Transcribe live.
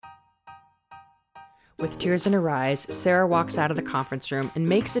With tears in her eyes, Sarah walks out of the conference room and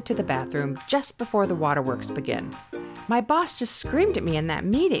makes it to the bathroom just before the waterworks begin. My boss just screamed at me in that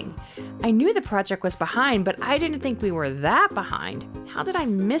meeting. I knew the project was behind, but I didn't think we were that behind. How did I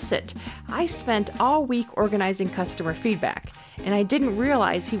miss it? I spent all week organizing customer feedback, and I didn't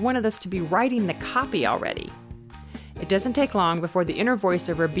realize he wanted us to be writing the copy already. It doesn't take long before the inner voice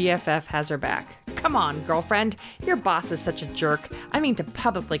of her BFF has her back. Come on, girlfriend. Your boss is such a jerk. I mean to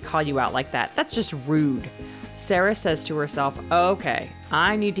publicly call you out like that. That's just rude. Sarah says to herself, okay,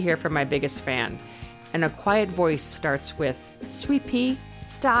 I need to hear from my biggest fan. And a quiet voice starts with, Sweet Pea,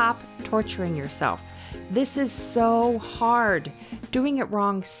 stop torturing yourself. This is so hard. Doing it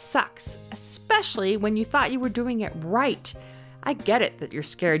wrong sucks, especially when you thought you were doing it right. I get it that you're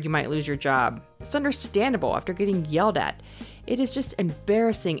scared you might lose your job. It's understandable after getting yelled at. It is just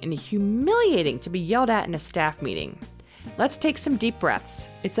embarrassing and humiliating to be yelled at in a staff meeting. Let's take some deep breaths.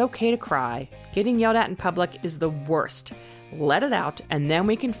 It's okay to cry. Getting yelled at in public is the worst. Let it out, and then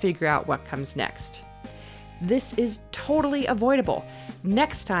we can figure out what comes next. This is totally avoidable.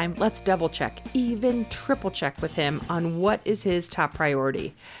 Next time, let's double check, even triple check with him on what is his top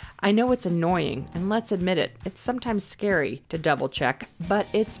priority. I know it's annoying, and let's admit it, it's sometimes scary to double check, but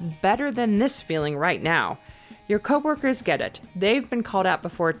it's better than this feeling right now. Your coworkers get it. They've been called out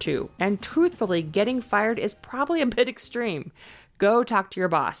before too, and truthfully, getting fired is probably a bit extreme. Go talk to your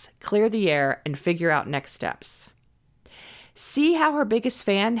boss, clear the air, and figure out next steps. See how her biggest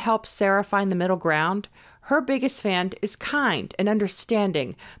fan helps Sarah find the middle ground? Her biggest fan is kind and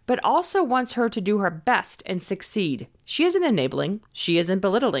understanding, but also wants her to do her best and succeed. She isn't enabling. She isn't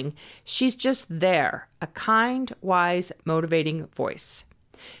belittling. She's just there, a kind, wise, motivating voice.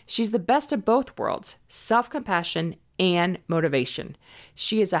 She's the best of both worlds, self-compassion and motivation.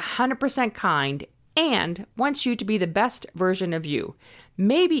 She is 100% kind and wants you to be the best version of you,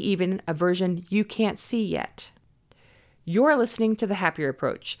 maybe even a version you can't see yet. You're listening to The Happier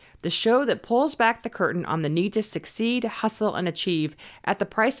Approach, the show that pulls back the curtain on the need to succeed, hustle, and achieve at the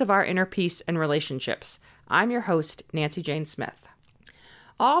price of our inner peace and relationships. I'm your host, Nancy Jane Smith.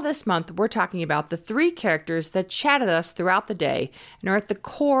 All this month, we're talking about the 3 characters that chat with us throughout the day and are at the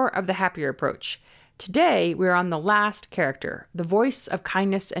core of The Happier Approach. Today, we're on the last character, the voice of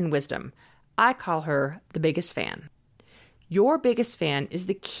kindness and wisdom. I call her the biggest fan. Your biggest fan is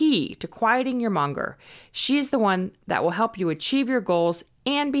the key to quieting your monger. She's the one that will help you achieve your goals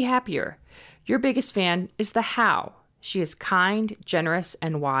and be happier. Your biggest fan is the how. She is kind, generous,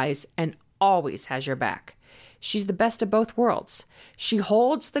 and wise, and always has your back. She's the best of both worlds. She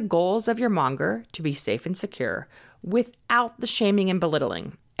holds the goals of your monger to be safe and secure without the shaming and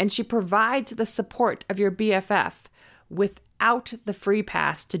belittling. And she provides the support of your BFF without the free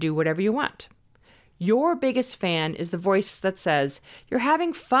pass to do whatever you want. Your biggest fan is the voice that says, you're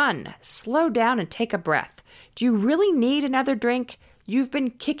having fun. Slow down and take a breath. Do you really need another drink? You've been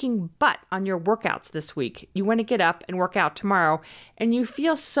kicking butt on your workouts this week. You want to get up and work out tomorrow, and you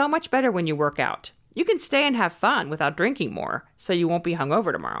feel so much better when you work out. You can stay and have fun without drinking more, so you won't be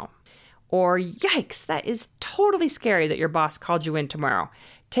hungover tomorrow. Or, yikes, that is totally scary that your boss called you in tomorrow.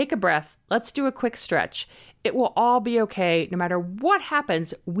 Take a breath. Let's do a quick stretch. It will all be okay. No matter what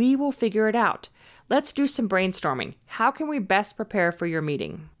happens, we will figure it out. Let's do some brainstorming. How can we best prepare for your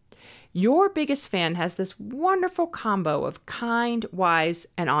meeting? Your biggest fan has this wonderful combo of kind, wise,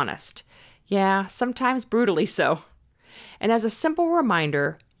 and honest. Yeah, sometimes brutally so. And as a simple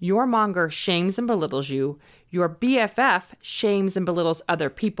reminder, your monger shames and belittles you, your BFF shames and belittles other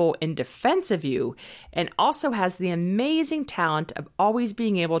people in defense of you, and also has the amazing talent of always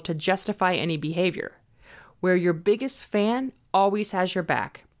being able to justify any behavior. Where your biggest fan always has your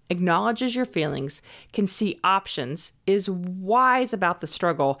back, acknowledges your feelings, can see options, is wise about the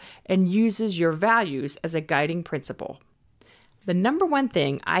struggle, and uses your values as a guiding principle. The number one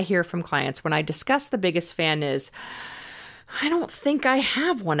thing I hear from clients when I discuss the biggest fan is, I don't think I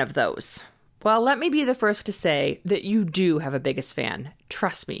have one of those. Well, let me be the first to say that you do have a biggest fan.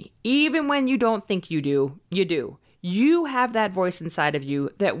 Trust me, even when you don't think you do, you do. You have that voice inside of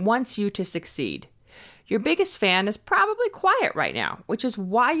you that wants you to succeed. Your biggest fan is probably quiet right now, which is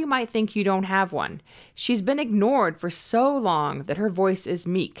why you might think you don't have one. She's been ignored for so long that her voice is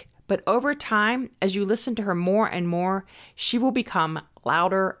meek. But over time, as you listen to her more and more, she will become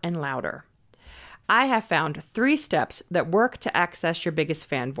louder and louder. I have found 3 steps that work to access your biggest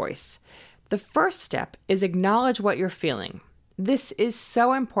fan voice. The first step is acknowledge what you're feeling. This is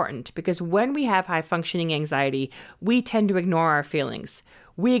so important because when we have high-functioning anxiety, we tend to ignore our feelings.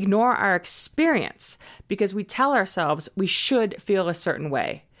 We ignore our experience because we tell ourselves we should feel a certain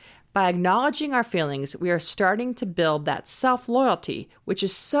way. By acknowledging our feelings, we are starting to build that self-loyalty, which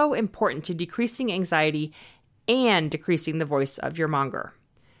is so important to decreasing anxiety and decreasing the voice of your monger.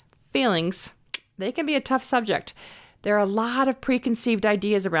 Feelings, they can be a tough subject. There are a lot of preconceived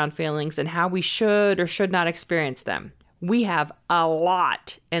ideas around feelings and how we should or should not experience them. We have a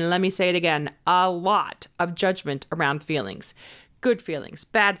lot, and let me say it again, a lot of judgment around feelings. Good feelings,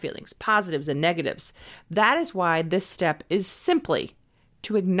 bad feelings, positives and negatives. That is why this step is simply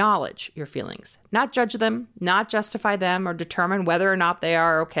to acknowledge your feelings. Not judge them, not justify them, or determine whether or not they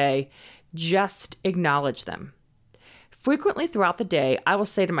are okay. Just acknowledge them. Frequently throughout the day, I will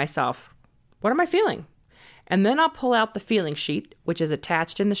say to myself, what am I feeling? And then I'll pull out the feeling sheet, which is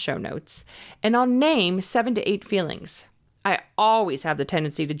attached in the show notes, and I'll name 7 to 8 feelings. I always have the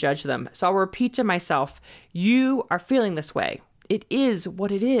tendency to judge them, so I'll repeat to myself, you are feeling this way. It is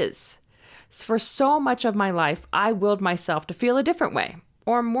what it is. For so much of my life, I willed myself to feel a different way,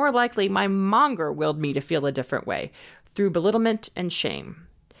 or more likely, my monger willed me to feel a different way through belittlement and shame.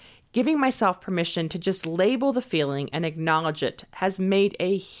 Giving myself permission to just label the feeling and acknowledge it has made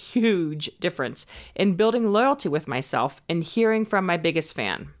a huge difference in building loyalty with myself and hearing from my biggest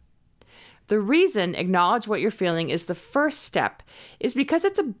fan. The reason acknowledge what you're feeling is the first step is because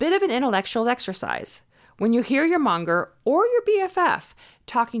it's a bit of an intellectual exercise. When you hear your monger or your BFF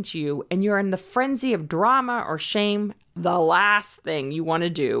talking to you and you're in the frenzy of drama or shame, the last thing you want to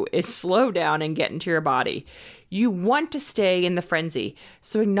do is slow down and get into your body. You want to stay in the frenzy.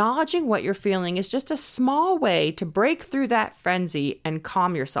 So acknowledging what you're feeling is just a small way to break through that frenzy and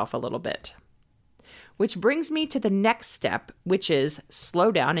calm yourself a little bit. Which brings me to the next step, which is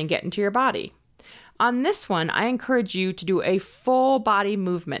slow down and get into your body. On this one, I encourage you to do a full body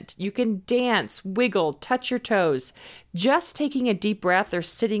movement. You can dance, wiggle, touch your toes. Just taking a deep breath or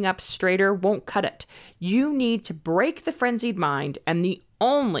sitting up straighter won't cut it. You need to break the frenzied mind, and the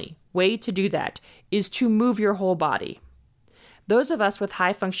only way to do that is to move your whole body. Those of us with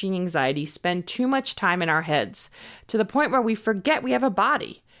high-functioning anxiety spend too much time in our heads, to the point where we forget we have a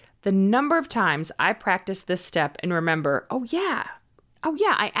body. The number of times I practice this step and remember, oh yeah,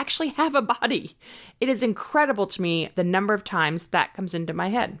 I actually have a body. It is incredible to me the number of times that comes into my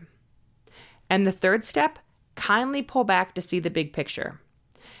head. And the third step, kindly pull back to see the big picture.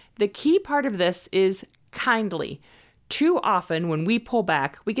 The key part of this is kindly. Too often when we pull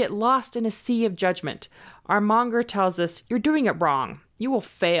back, we get lost in a sea of judgment. Our monger tells us, you're doing it wrong. You will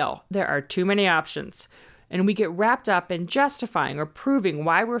fail. There are too many options. And we get wrapped up in justifying or proving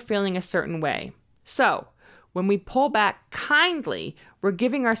why we're feeling a certain way. So, when we pull back kindly, we're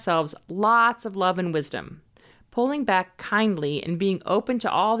giving ourselves lots of love and wisdom. Pulling back kindly and being open to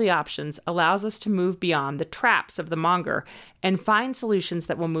all the options allows us to move beyond the traps of the monger and find solutions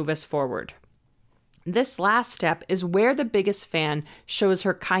that will move us forward. This last step is where the biggest fan shows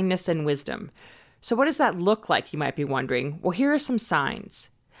her kindness and wisdom. So what does that look like, you might be wondering? Well, here are some signs.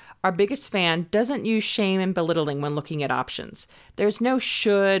 Our biggest fan doesn't use shame and belittling when looking at options. There's no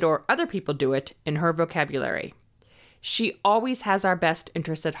should or other people do it in her vocabulary. She always has our best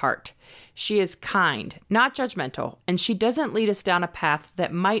interest at heart. She is kind, not judgmental, and she doesn't lead us down a path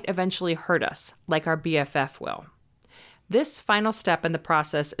that might eventually hurt us, like our BFF will. This final step in the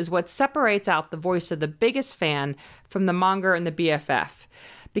process is what separates out the voice of the biggest fan from the monger and the BFF.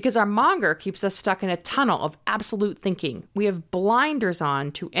 Because our monger keeps us stuck in a tunnel of absolute thinking. We have blinders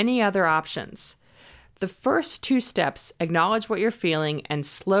on to any other options. The first 2 steps, acknowledge what you're feeling and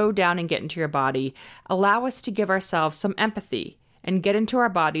slow down and get into your body, allow us to give ourselves some empathy and get into our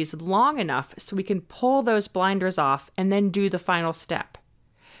bodies long enough so we can pull those blinders off and then do the final step.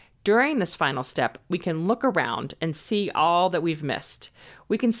 During this final step, we can look around and see all that we've missed.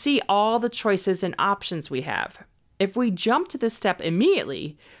 We can see all the choices and options we have. If we jump to this step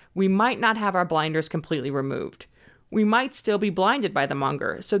immediately, we might not have our blinders completely removed. We might still be blinded by the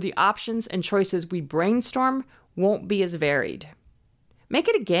monger, so the options and choices we brainstorm won't be as varied. Make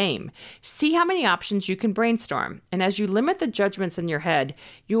it a game. See how many options you can brainstorm, and as you limit the judgments in your head,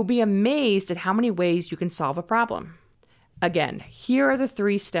 you'll be amazed at how many ways you can solve a problem. Again, here are the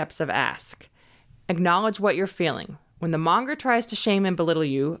 3 steps of ask. Acknowledge what you're feeling. When the monger tries to shame and belittle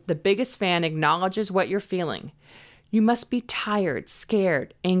you, the biggest fan acknowledges what you're feeling. You must be tired,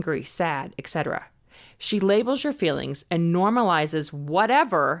 scared, angry, sad, etc. She labels your feelings and normalizes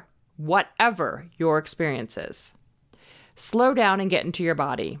whatever your experience is. Slow down and get into your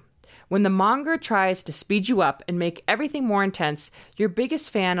body. When the monger tries to speed you up and make everything more intense, your biggest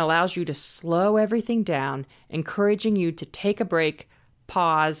fan allows you to slow everything down, encouraging you to take a break,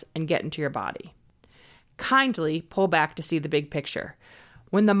 pause, and get into your body. Kindly pull back to see the big picture.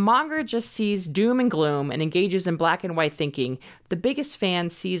 When the monger just sees doom and gloom and engages in black and white thinking, the biggest fan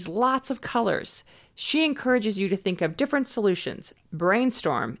sees lots of colors. She encourages you to think of different solutions,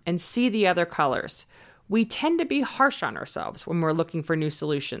 brainstorm, and see the other colors. We tend to be harsh on ourselves when we're looking for new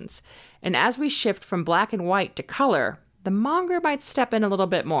solutions. And as we shift from black and white to color, the monger might step in a little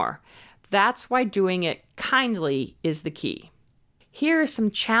bit more. That's why doing it kindly is the key. Here are some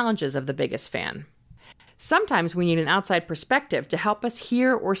challenges of the biggest fan. Sometimes we need an outside perspective to help us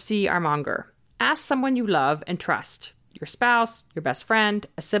hear or see our monger. Ask someone you love and trust, your spouse, your best friend,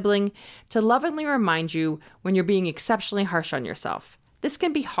 a sibling, to lovingly remind you when you're being exceptionally harsh on yourself. This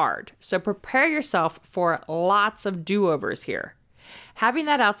can be hard, so prepare yourself for lots of do-overs here. Having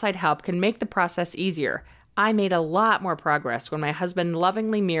that outside help can make the process easier. I made a lot more progress when my husband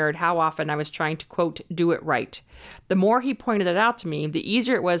lovingly mirrored how often I was trying to, quote, do it right. The more he pointed it out to me, the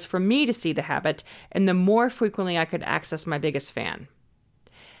easier it was for me to see the habit, and the more frequently I could access my biggest fan.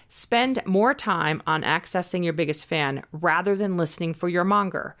 Spend more time on accessing your biggest fan rather than listening for your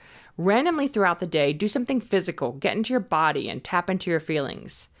monger. Randomly throughout the day, do something physical, get into your body, and tap into your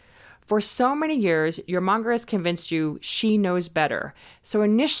feelings. For so many years, your monger has convinced you she knows better. So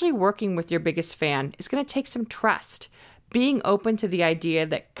initially working with your biggest fan is going to take some trust. Being open to the idea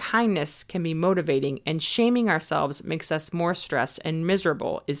that kindness can be motivating and shaming ourselves makes us more stressed and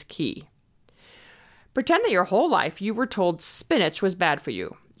miserable is key. Pretend that your whole life you were told spinach was bad for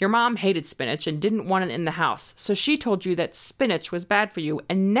you. Your mom hated spinach and didn't want it in the house, so she told you that spinach was bad for you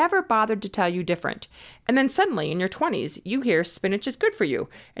and never bothered to tell you different. And then suddenly, in your 20s, you hear spinach is good for you.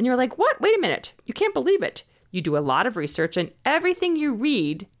 And you're like, what? Wait a minute. You can't believe it. You do a lot of research, and everything you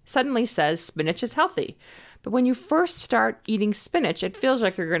read suddenly says spinach is healthy. But when you first start eating spinach, it feels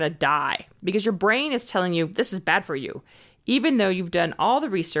like you're going to die because your brain is telling you this is bad for you. Even though you've done all the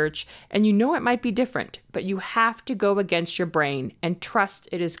research and you know it might be different, but you have to go against your brain and trust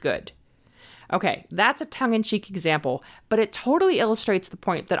it is good. Okay, that's a tongue-in-cheek example, but it totally illustrates the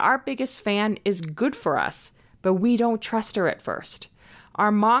point that our biggest fan is good for us, but we don't trust her at first.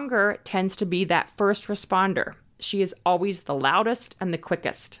 Our monger tends to be that first responder. She is always the loudest and the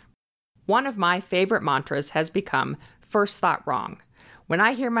quickest. One of my favorite mantras has become first thought wrong. When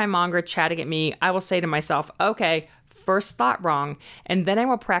I hear my monger chatting at me, I will say to myself, okay, first thought wrong, and then I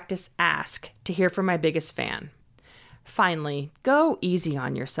will practice ask to hear from my biggest fan. Finally, go easy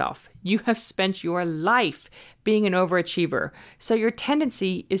on yourself. You have spent your life being an overachiever, so your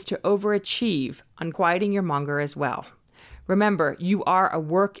tendency is to overachieve on quieting your monger as well. Remember, you are a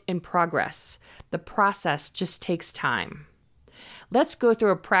work in progress. The process just takes time. Let's go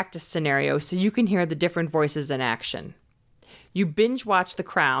through a practice scenario so you can hear the different voices in action. You binge watch The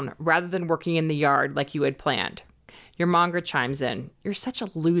Crown rather than working in the yard like you had planned. Your monger chimes in. You're such a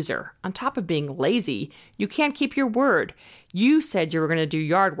loser. On top of being lazy, you can't keep your word. You said you were going to do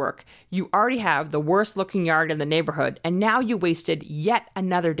yard work. You already have the worst looking yard in the neighborhood, and now you wasted yet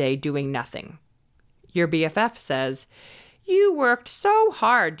another day doing nothing. Your BFF says, you worked so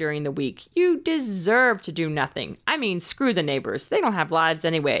hard during the week. You deserve to do nothing. I mean, screw the neighbors. They don't have lives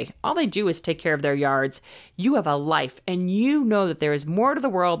anyway. All they do is take care of their yards. You have a life, and you know that there is more to the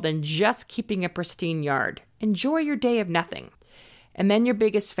world than just keeping a pristine yard. Enjoy your day of nothing. And then your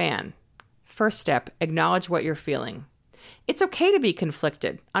biggest fan. First step, acknowledge what you're feeling. It's okay to be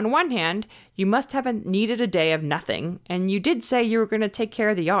conflicted. On one hand, you must have needed a day of nothing, and you did say you were going to take care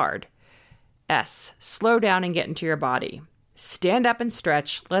of the yard. S, slow down and get into your body. Stand up and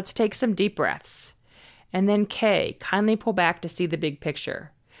stretch. Let's take some deep breaths. And then K, kindly pull back to see the big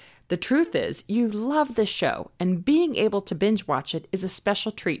picture. The truth is, you love this show, and being able to binge watch it is a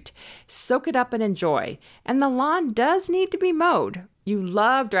special treat. Soak it up and enjoy. And the lawn does need to be mowed. You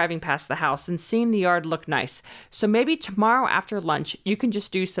love driving past the house and seeing the yard look nice, so maybe tomorrow after lunch, you can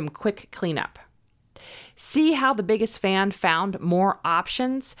just do some quick cleanup. See how the biggest fan found more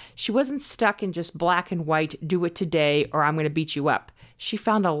options? She wasn't stuck in just black and white, do it today, or I'm going to beat you up. She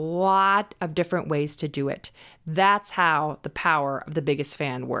found a lot of different ways to do it. That's how the power of the biggest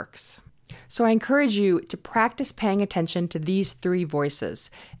fan works. So I encourage you to practice paying attention to these three voices,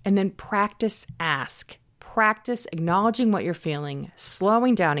 and then practice ask. Practice acknowledging what you're feeling,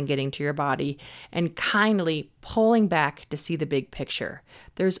 slowing down and getting to your body, and kindly pulling back to see the big picture.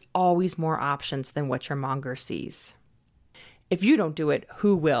 There's always more options than what your monger sees. If you don't do it,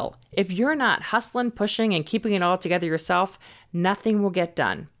 who will? If you're not hustling, pushing, and keeping it all together yourself, nothing will get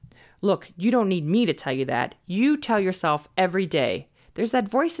done. Look, you don't need me to tell you that. You tell yourself every day. There's that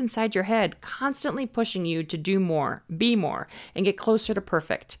voice inside your head constantly pushing you to do more, be more, and get closer to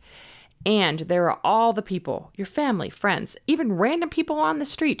perfect. And there are all the people, your family, friends, even random people on the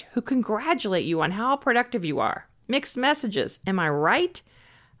street who congratulate you on how productive you are. Mixed messages, am I right?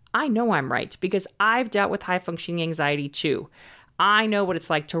 I know I'm right because I've dealt with high-functioning anxiety too. I know what it's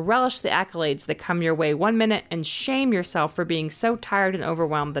like to relish the accolades that come your way one minute and shame yourself for being so tired and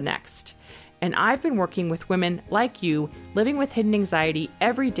overwhelmed the next. And I've been working with women like you living with hidden anxiety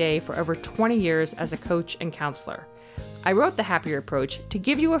every day for over 20 years as a coach and counselor. I wrote The Happier Approach to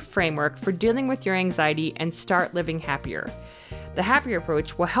give you a framework for dealing with your anxiety and start living happier. The Happier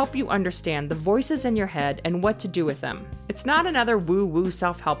Approach will help you understand the voices in your head and what to do with them. It's not another woo-woo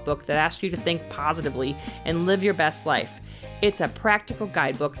self-help book that asks you to think positively and live your best life. It's a practical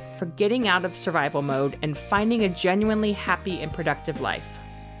guidebook for getting out of survival mode and finding a genuinely happy and productive life.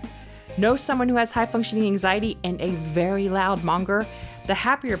 Know someone who has high-functioning anxiety and a very loud monger? The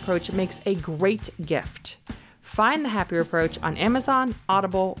Happier Approach makes a great gift. Find The Happier Approach on Amazon,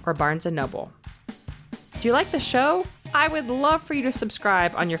 Audible, or Barnes & Noble. Do you like the show? I would love for you to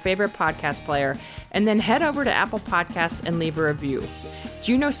subscribe on your favorite podcast player and then head over to Apple Podcasts and leave a review.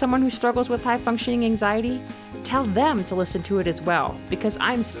 Do you know someone who struggles with high-functioning anxiety? Tell them to listen to it as well, because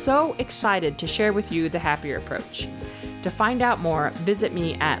I'm so excited to share with you The Happier Approach. To find out more, visit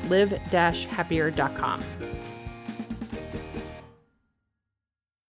me at live-happier.com.